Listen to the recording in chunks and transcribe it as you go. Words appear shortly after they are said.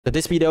So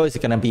this video is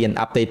going to be an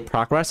update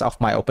progress of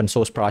my open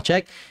source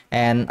project,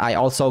 and I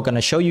also going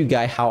to show you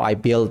guys how I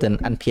build an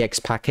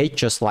npx package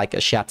just like a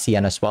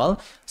shadcn as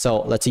well.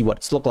 So let's see what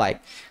it's look like.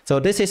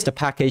 So this is the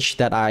package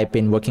that I've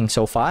been working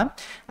so far,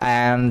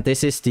 and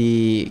this is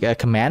the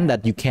command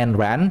that you can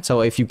run.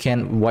 So if you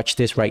can watch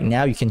this right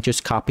now, you can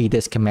just copy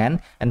this command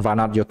and run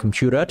out your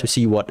computer to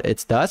see what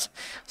it does.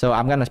 So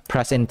I'm going to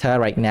press enter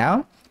right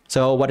now.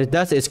 So what it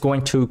does is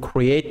going to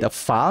create a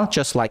file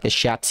just like a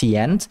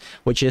shadcn,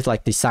 which is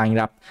like the sign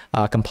up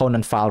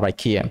component file right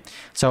here.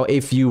 So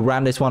if you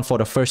run this one for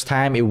the first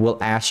time, it will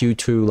ask you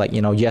to like,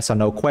 yes or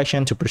no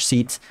question to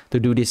proceed to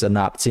do this or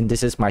not. Since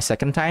this is my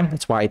second time,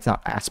 that's why it's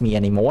not asked me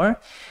anymore.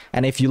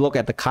 And if you look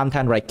at the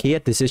content right here,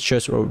 this is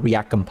just a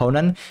React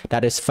component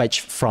that is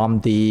fetched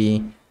from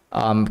the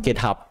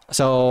GitHub.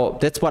 So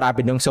that's what I've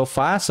been doing so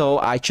far. So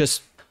I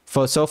just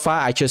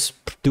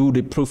do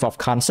the proof of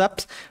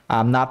concept.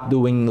 I'm not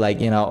doing like,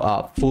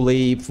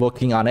 fully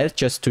working on it,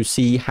 just to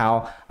see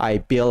how I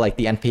build like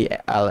the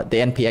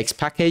npx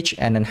package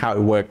and then how it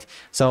worked.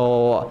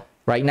 So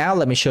right now,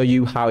 let me show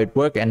you how it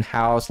worked and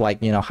how's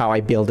like, how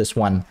I build this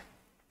one.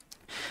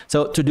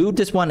 So to do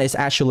this one is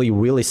actually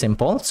really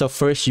simple. So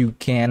first you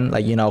can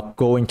like,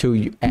 go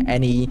into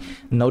any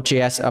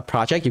Node.js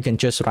project. You can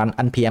just run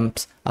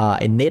npm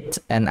init,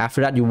 and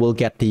after that you will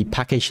get the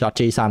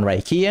package.json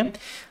right here.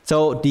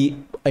 So the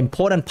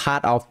important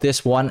part of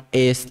this one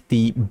is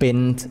the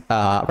bin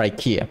right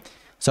here.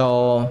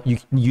 So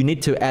you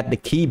need to add the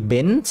key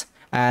bins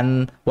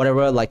and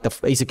whatever like the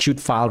execute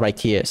file right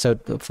here. So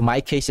for my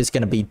case, it's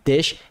going to be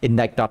dish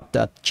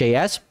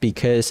index.js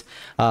because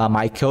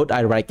my code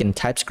I write in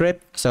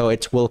TypeScript, so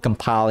it will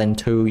compile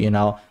into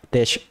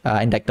dish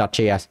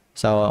index.js.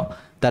 So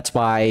that's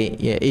why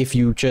if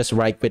you just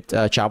write with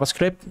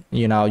JavaScript,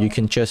 you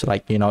can just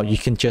like you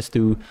can just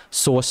do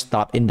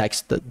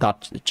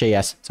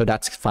source.index.js. So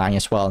that's fine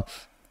as well.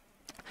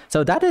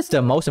 So that is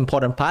the most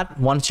important part.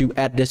 Once you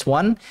add this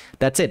one,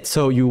 that's it.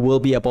 So you will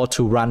be able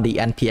to run the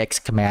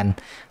npx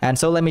command. And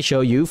so let me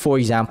show you, for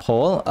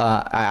example,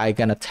 I'm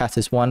gonna test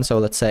this one. So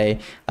let's say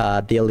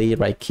daily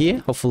right here.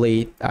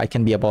 Hopefully I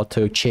can be able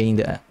to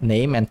change the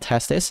name and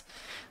test this.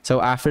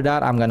 So after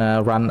that, I'm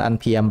gonna run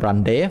npm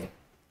run dev.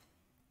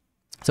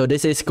 So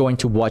this is going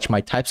to watch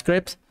my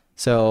TypeScript.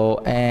 So,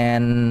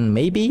 and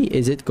maybe,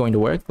 is it going to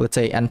work? Let's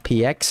say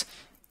npx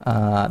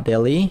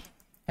daily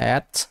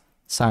at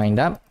signed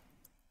up.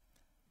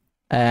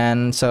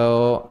 And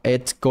so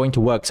it's going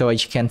to work. So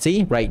as you can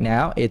see right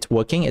now, it's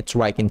working. It's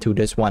right into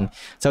this one.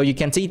 So you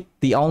can see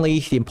the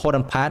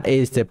important part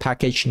is the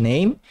package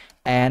name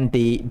and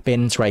the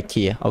bins right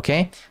here.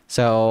 Okay.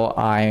 So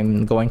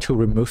I'm going to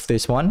remove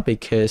this one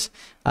because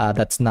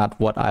that's not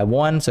what I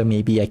want. So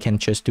maybe I can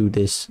just do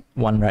this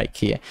one right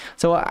here.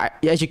 So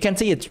as you can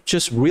see, it's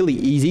just really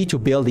easy to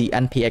build the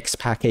npx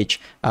package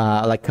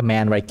like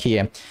command right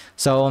here.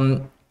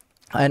 So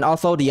and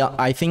also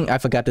I think I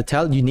forgot to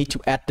tell, you need to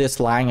add this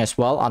line as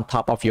well on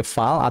top of your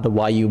file.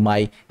 Otherwise you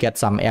might get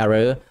some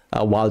error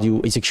while you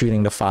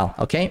executing the file.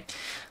 Okay.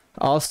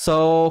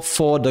 Also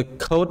for the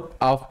code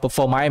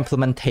for my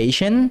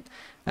implementation,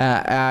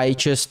 I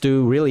just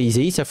do really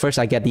easy. So first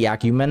I get the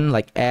argument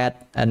like add,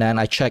 and then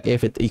I check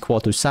if it's equal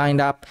to signed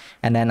up,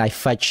 and then I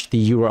fetch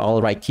the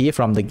URL right here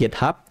from the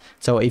GitHub.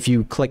 So if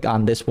you click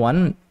on this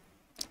one,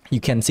 you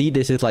can see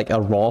this is like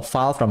a raw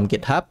file from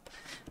GitHub.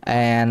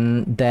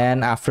 And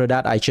then after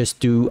that, I just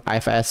do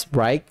ifs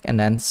write and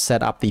then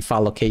set up the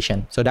file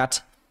location. So that's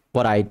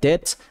what I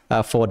did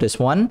for this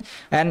one.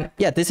 And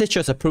yeah, this is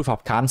just a proof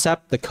of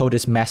concept. The code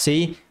is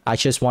messy. I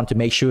just want to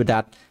make sure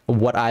that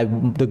what I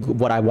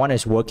want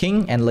is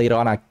working, and later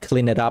on I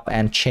clean it up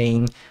and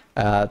change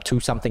to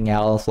something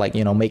else, like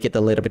make it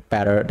a little bit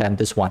better than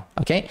this one.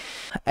 Okay,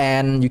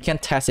 and you can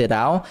test it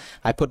out.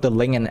 I put the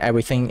link and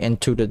everything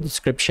into the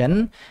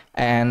description,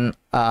 and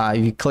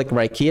you click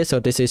right here. So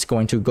this is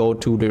going to go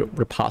to the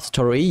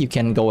repository. You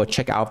can go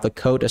check out the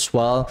code as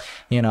well,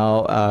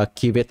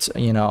 give it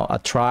a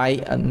try,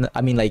 and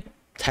I mean like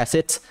test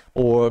it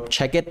or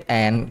check it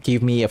and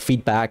give me a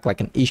feedback, like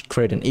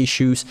create an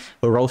issues,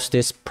 roast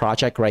this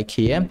project right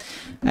here.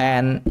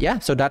 And yeah,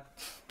 so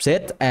that's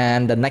it.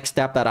 And the next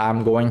step that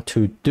I'm going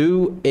to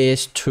do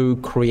is to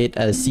create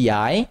a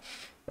CI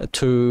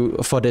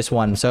for this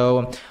one.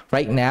 So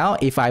right now,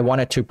 if I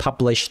wanted to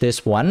publish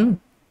this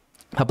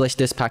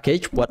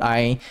package, what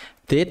I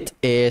did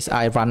is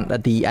I run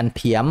the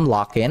npm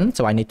login.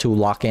 So I need to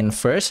log in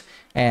first,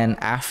 and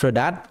after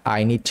that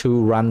I need to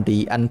run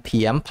the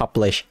npm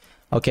publish.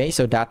 Okay,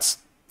 so that's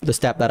the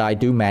step that I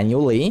do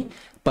manually.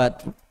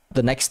 But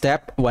the next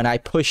step, when I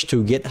push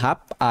to GitHub,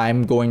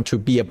 I'm going to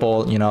be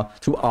able,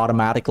 to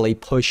automatically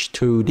push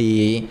to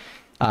the,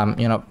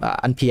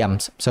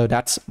 npms. So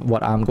that's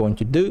what I'm going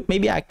to do.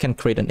 Maybe I can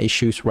create an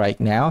issues right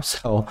now.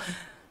 So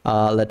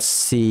let's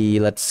see,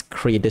 let's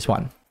create this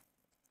one.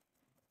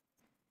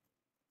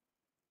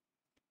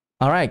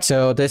 All right,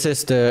 so this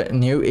is the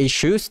new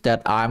issues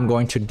that I'm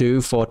going to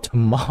do for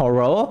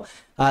tomorrow.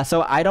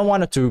 So I don't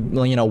want to,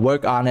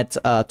 work on it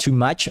too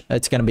much.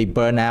 It's going to be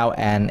burnout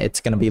and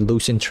it's going to be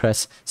lose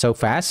interest so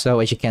fast. So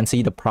as you can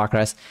see the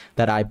progress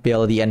that I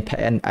build the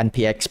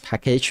NPX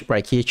package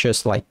right here,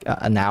 just like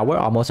an hour,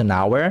 almost an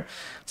hour.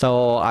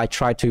 So I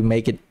try to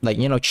make it like,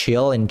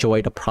 chill,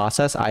 enjoy the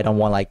process. I don't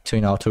want like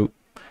to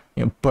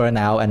burn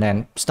out and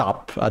then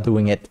stop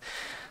doing it.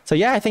 So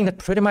yeah, I think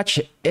that's pretty much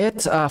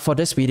it for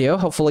this video.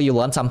 Hopefully you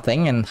learned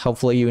something and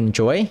hopefully you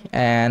enjoy.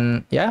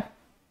 And yeah,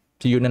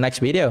 see you in the next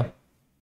video.